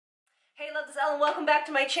Hello, this is Elle and welcome back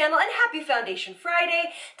to my channel and happy Foundation Friday.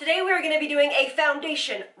 Today we are going to be doing a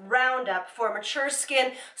foundation roundup for mature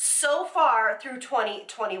skin so far through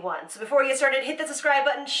 2021. So before we get started, hit the subscribe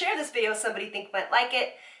button, share this video with somebody you think might like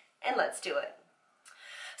it, and let's do it.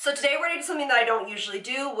 So today we're going to do something that I don't usually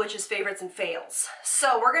do, which is favorites and fails.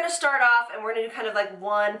 So we're going to start off and we're going to do kind of like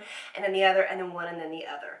one and then the other and then one and then the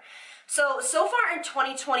other. So far in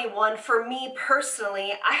 2021, for me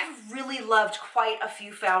personally, I have really loved quite a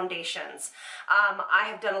few foundations. I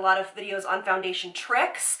have done a lot of videos on foundation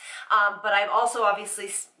tricks, but I've also obviously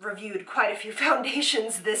reviewed quite a few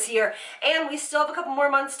foundations this year, and we still have a couple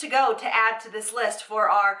more months to go to add to this list for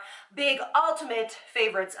our big ultimate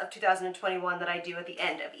favorites of 2021 that I do at the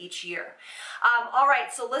end of each year. All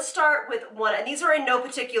right, so let's start with one, and these are in no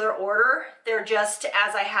particular order. They're just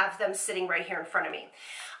as I have them sitting right here in front of me.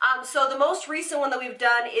 So the most recent one that we've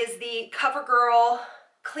done is the CoverGirl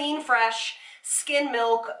Clean Fresh Skin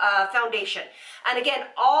Milk foundation. And again,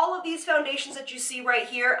 all of these foundations that you see right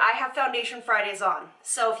here, I have Foundation Fridays on.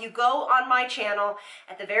 So if you go on my channel,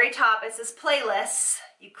 at the very top it says playlists.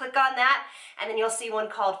 You click on that and then you'll see one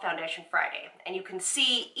called Foundation Friday. And you can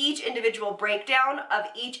see each individual breakdown of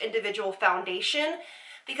each individual foundation,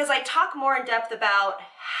 because I talk more in depth about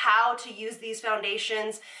how to use these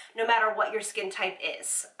foundations no matter what your skin type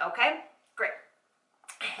is. Okay, great.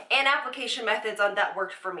 And application methods on that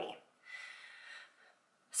worked for me.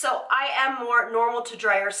 So I am more normal to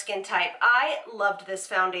drier skin type. I loved this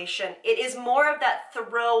foundation. It is more of that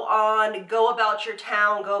throw on, go about your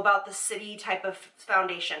town, go about the city type of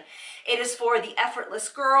foundation. It is for the effortless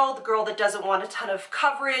girl, the girl that doesn't want a ton of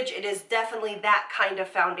coverage. It is definitely that kind of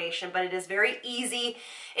foundation, but it is very easy.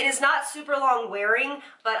 It is not super long wearing,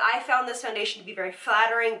 but I found this foundation to be very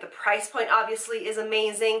flattering. The price point obviously is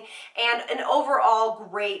amazing, and an overall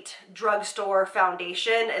great drugstore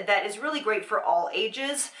foundation that is really great for all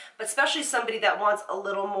ages, but especially somebody that wants a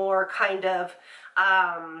little more kind of,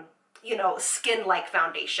 you know, skin-like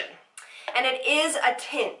foundation. And it is a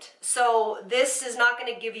tint, so this is not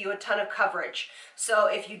going to give you a ton of coverage. So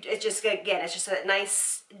if you, it's just, again, it's just a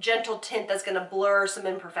nice gentle tint that's going to blur some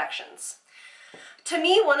imperfections. To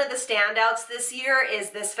me, one of the standouts this year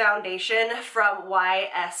is this foundation from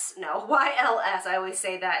YLS. I always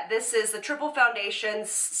say that. This is the Triple Foundation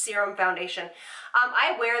Serum Foundation.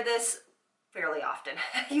 I wear this fairly often.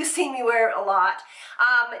 You've seen me wear it a lot.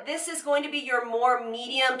 This is going to be your more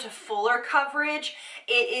medium to fuller coverage.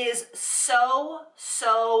 It is so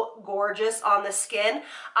gorgeous on the skin.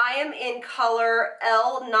 I am in color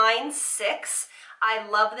L96. I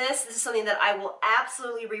love this. This is something that I will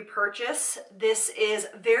absolutely repurchase. This is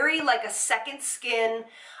very like a second skin.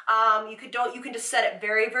 You can just set it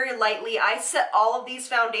very lightly. I set all of these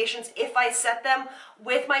foundations, if I set them,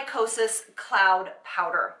 with my Kosas Cloud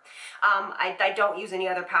powder. I don't use any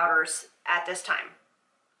other powders at this time.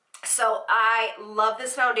 So I love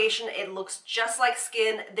this foundation. It looks just like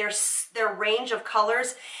skin. Their range of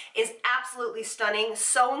colors is absolutely stunning,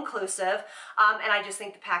 so inclusive, and I just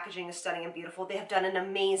think the packaging is stunning and beautiful. They have done an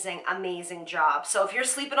amazing job. So if you're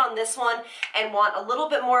sleeping on this one and want a little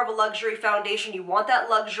bit more of a luxury foundation, you want that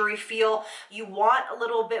luxury feel, you want a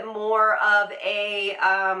little bit more of a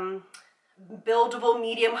buildable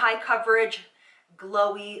medium high coverage,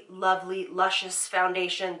 glowy, lovely, luscious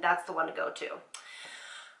foundation, that's the one to go to.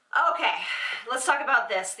 Okay, let's talk about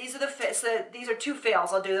this. These are two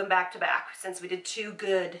fails. I'll do them back to back since we did two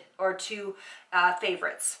good or two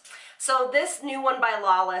favorites. So this new one by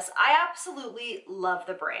Lawless, I absolutely love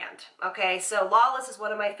the brand. Okay, so Lawless is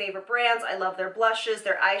one of my favorite brands. I love their blushes,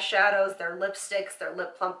 their eyeshadows, their lipsticks, their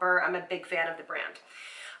lip plumper. I'm a big fan of the brand.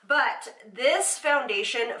 But this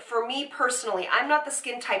foundation, for me personally, I'm not the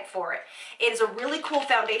skin type for it. It is a really cool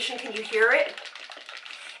foundation. Can you hear it?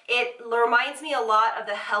 It reminds me a lot of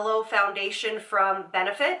the Hello foundation from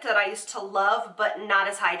Benefit that I used to love, but not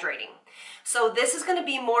as hydrating. So this is going to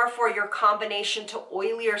be more for your combination to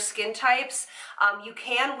oilier skin types. You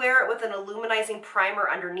can wear it with an illuminizing primer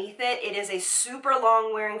underneath it. It is a super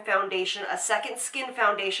long wearing foundation, a second skin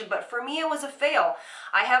foundation, but for me it was a fail.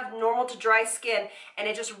 I have normal to dry skin and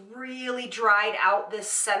it just really dried out this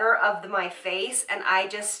center of my face, and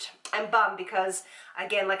I'm bummed because,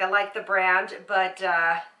 again, like, I like the brand, but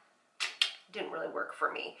didn't really work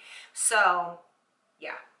for me. So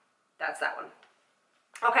yeah, that's that one.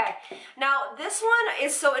 Okay, now this one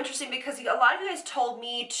is so interesting because a lot of you guys told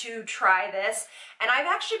me to try this, and I've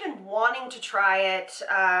actually been wanting to try it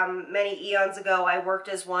many eons ago. I worked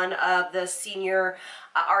as one of the senior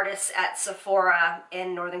artists at Sephora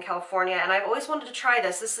in Northern California, and I've always wanted to try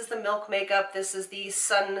this. This is the Milk Makeup. This is the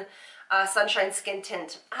Sunshine Skin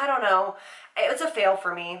Tint. I don't know. It was a fail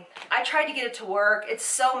for me. I tried to get it to work. It's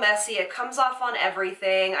so messy. It comes off on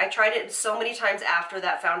everything. I tried it so many times after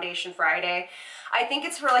that foundation Friday. I think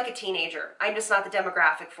it's for like a teenager. I'm just not the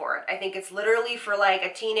demographic for it. I think it's literally for like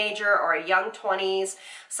a teenager or a young 20s,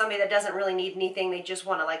 somebody that doesn't really need anything. They just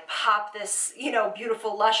want to like pop this, you know,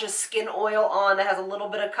 beautiful, luscious skin oil on that has a little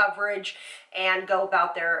bit of coverage and go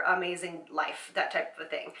about their amazing life, that type of a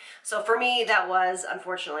thing. So for me, that was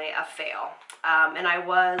unfortunately a fail. And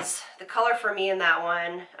the color for me in that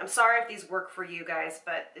one, I'm sorry if these work for you guys,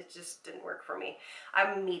 but it just didn't work for me.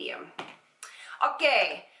 I'm a medium.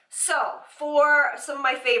 Okay. So, for some of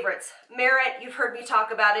my favorites, Merit, you've heard me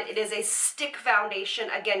talk about it. It is a stick foundation.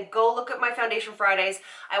 Again, go look at my Foundation Fridays.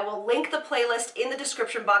 I will link the playlist in the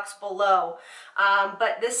description box below.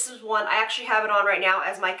 But this is one, I actually have it on right now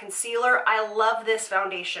as my concealer. I love this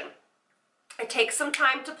foundation. It takes some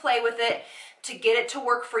time to play with it to get it to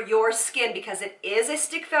work for your skin because it is a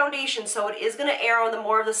stick foundation, so it is going to err on the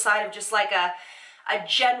more of the side of just like a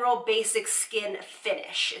general basic skin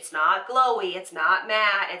finish. It's not glowy, it's not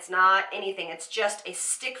matte, it's not anything. It's just a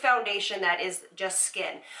stick foundation that is just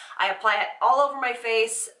skin. I apply it all over my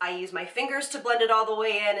face. I use my fingers to blend it all the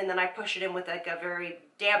way in, and then I push it in with like a very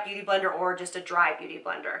damp beauty blender or just a dry beauty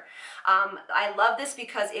blender. I love this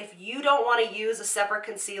because if you don't want to use a separate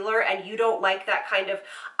concealer and you don't like that kind of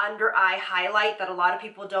under eye highlight that a lot of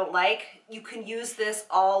people don't like, you can use this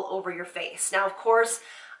all over your face. Now, of course,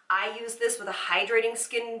 I use this with a hydrating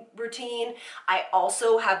skin routine. I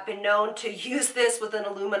also have been known to use this with an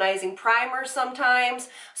illuminizing primer sometimes.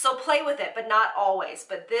 So play with it, but not always.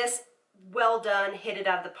 But this, well done, hit it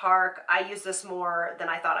out of the park. I use this more than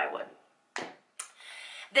I thought I would.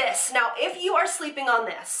 This, now if you are sleeping on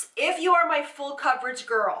this, if you are my full coverage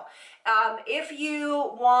girl, if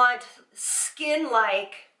you want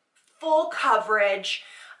skin-like, full coverage,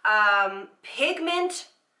 pigment,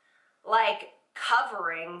 like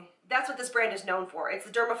covering, that's what this brand is known for. It's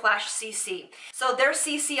the Dermaflash CC. So their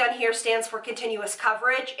CC on here stands for continuous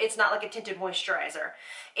coverage. It's not like a tinted moisturizer.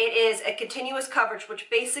 It is a continuous coverage, which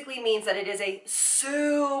basically means that it is a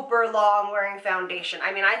super long wearing foundation.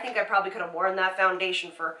 I mean, I think I probably could have worn that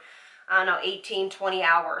foundation for, I don't know, 18, 20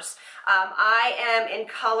 hours. I am in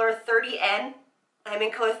color 30N. I'm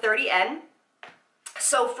in color 30N.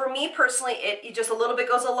 So for me personally, it just a little bit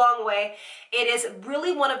goes a long way. It is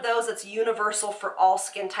really one of those that's universal for all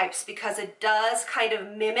skin types because it does kind of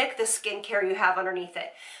mimic the skincare you have underneath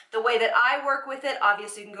it. The way that I work with it,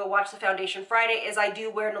 obviously you can go watch the Foundation Friday, is I do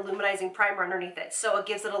wear an illuminizing primer underneath it. So it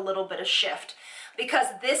gives it a little bit of shift. Because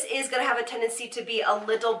this is going to have a tendency to be a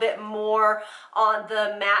little bit more on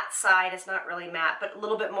the matte side. It's not really matte, but a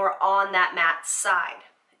little bit more on that matte side.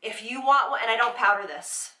 If you want one, and I don't powder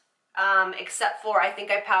this. Except for I think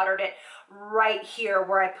I powdered it right here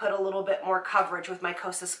where I put a little bit more coverage with my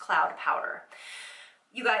Kosas Cloud powder.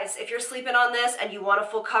 You guys, if you're sleeping on this and you want a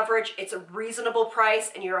full coverage, it's a reasonable price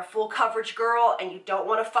and you're a full coverage girl and you don't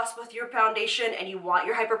want to fuss with your foundation and you want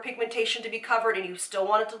your hyperpigmentation to be covered and you still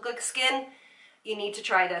want it to look like skin, you need to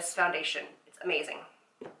try this foundation. It's amazing.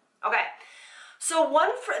 Okay. So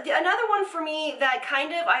another one for me that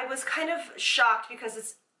I was kind of shocked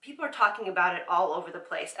because people are talking about it all over the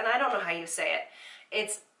place, and I don't know how you say it.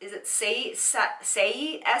 Is it Saie,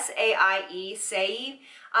 S-A-I-E, Saie?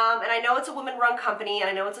 And I know it's a women-run company, and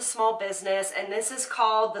I know it's a small business, and this is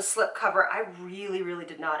called the Slip Cover. I really, really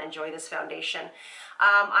did not enjoy this foundation.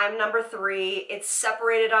 I'm number 3. It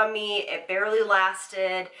separated on me. It barely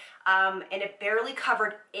lasted, and it barely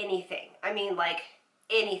covered anything. I mean, like,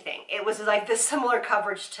 anything. It was like the similar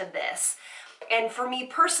coverage to this. And for me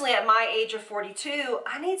personally, at my age of 42,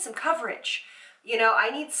 I need some coverage. You know,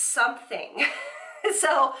 I need something.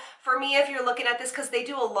 So for me, if you're looking at this, because they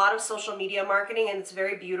do a lot of social media marketing and it's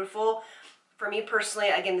very beautiful, for me personally,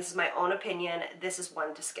 again, this is my own opinion, this is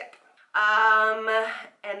one to skip.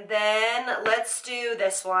 And then let's do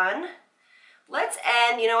this one. Let's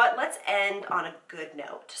end, you know what, let's end on a good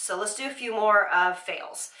note. So let's do a few more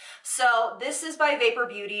fails. So this is by Vapor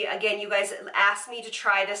Beauty. Again, you guys asked me to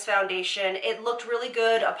try this foundation. It looked really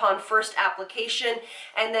good upon first application,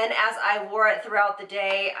 and then as I wore it throughout the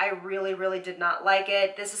day, I really, really did not like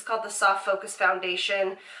it. This is called the Soft Focus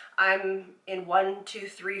Foundation. I'm in 1, 2,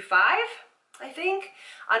 3, 5. I think.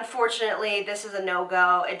 Unfortunately, this is a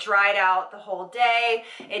no-go. It dried out the whole day.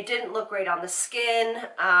 It didn't look great on the skin.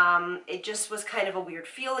 It just was kind of a weird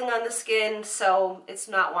feeling on the skin, so it's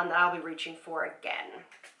not one that I'll be reaching for again.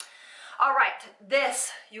 All right,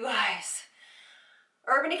 this, you guys,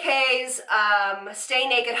 Urban Decay's Stay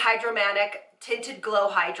Naked Hydromatic Tinted Glow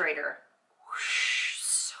Hydrator. Whoosh,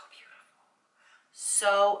 so beautiful.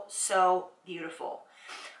 So, so beautiful.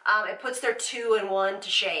 It puts their 2-in-1 to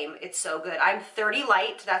shame. It's so good. I'm 30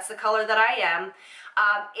 light. That's the color that I am.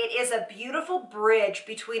 It is a beautiful bridge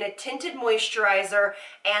between a tinted moisturizer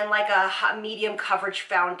and like a medium coverage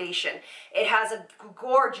foundation. It has a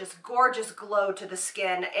gorgeous, gorgeous glow to the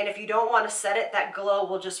skin, and if you don't want to set it, that glow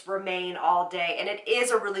will just remain all day. And it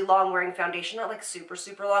is a really long wearing foundation, not like super,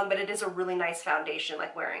 super long, but it is a really nice foundation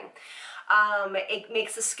like wearing. It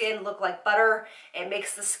makes the skin look like butter. It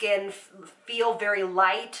makes the skin feel very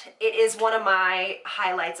light. It is one of my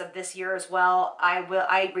highlights of this year as well.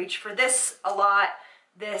 I reach for this a lot,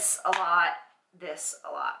 this a lot, this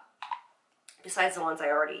a lot, besides the ones I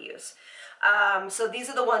already use. So these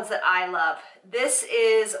are the ones that I love. This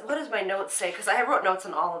is, what does my notes say? Because I wrote notes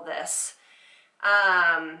on all of this.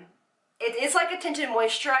 It is like a tinted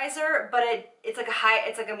moisturizer, but it's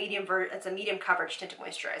like a medium coverage tinted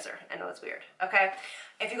moisturizer. I know it's weird. Okay,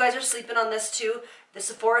 if you guys are sleeping on this too, the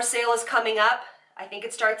Sephora sale is coming up. I think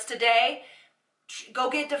it starts today.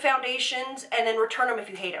 Go get the foundations and then return them if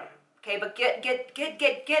you hate them. Okay, but get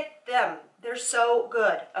them. They're so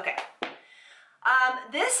good. Okay.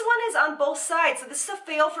 This one is on both sides, so this is a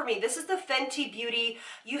fail for me. This is the Fenty Beauty.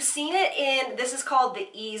 You've seen it in, this is called the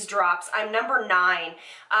Ease Drops. I'm number 9.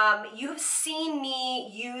 You've seen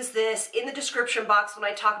me use this in the description box when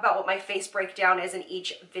I talk about what my face breakdown is in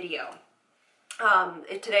each video.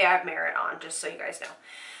 Today I have Merit on, just so you guys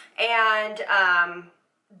know. And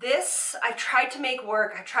this, I've tried to make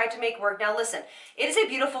work. Now listen, it is a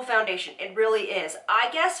beautiful foundation. It really is. I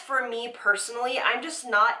guess for me personally, I'm just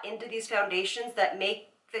not into these foundations that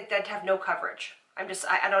have no coverage.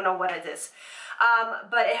 I don't know what it is.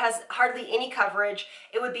 But it has hardly any coverage.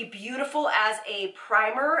 It would be beautiful as a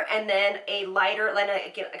primer and then a lighter,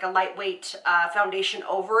 like a lightweight foundation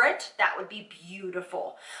over it. That would be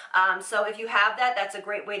beautiful. So if you have that, that's a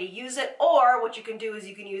great way to use it. Or what you can do is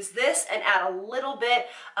you can use this and add a little bit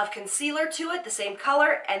of concealer to it, the same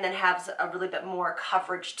color, and then have a really bit more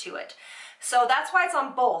coverage to it. So that's why it's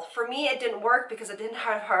on both. For me, it didn't work because it didn't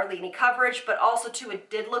have hardly any coverage, but also too, it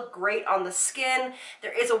did look great on the skin.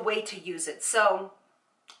 There is a way to use it. So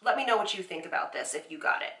let me know what you think about this if you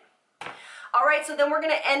got it. All right, so then we're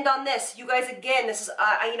gonna end on this. You guys, again, this is,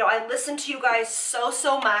 I listen to you guys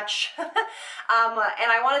so much. And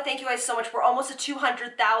I wanna thank you guys so much. We're almost at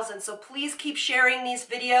 200,000, so please keep sharing these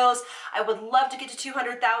videos. I would love to get to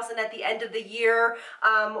 200,000 at the end of the year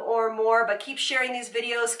or more, but keep sharing these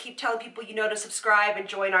videos, keep telling people you know to subscribe and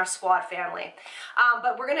join our squad family.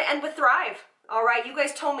 But we're gonna end with Thrive. All right, you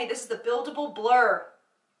guys told me this is the Buildable Blur.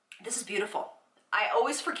 This is beautiful. I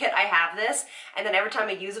always forget I have this, and then every time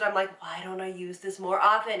I use it, I'm like, why don't I use this more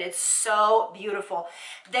often? It's so beautiful.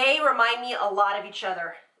 They remind me a lot of each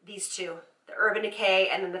other, these two, the Urban Decay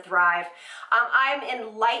and then the Thrive. I'm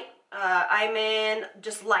in light,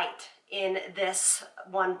 just light in this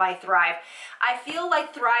one by Thrive. I feel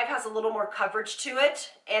like Thrive has a little more coverage to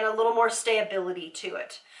it and a little more stayability to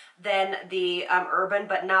it than the Urban,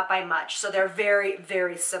 but not by much. So they're very,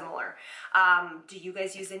 very similar. Do you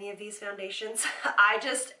guys use any of these foundations? I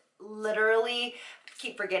just literally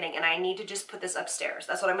keep forgetting, and I need to just put this upstairs.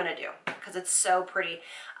 That's what I'm gonna do because it's so pretty.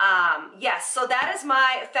 Yes, so that is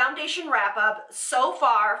my foundation wrap up so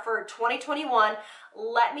far for 2021.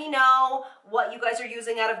 Let me know what you guys are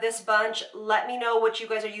using out of this bunch. Let me know what you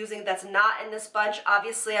guys are using that's not in this bunch.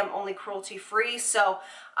 Obviously, I'm only cruelty free, so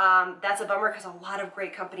that's a bummer because a lot of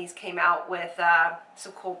great companies came out with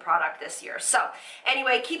some cool product this year. So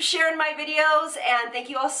anyway, keep sharing my videos, and thank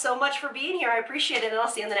you all so much for being here. I appreciate it, and I'll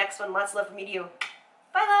see you in the next one. Lots of love from me to you.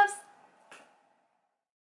 Bye, loves.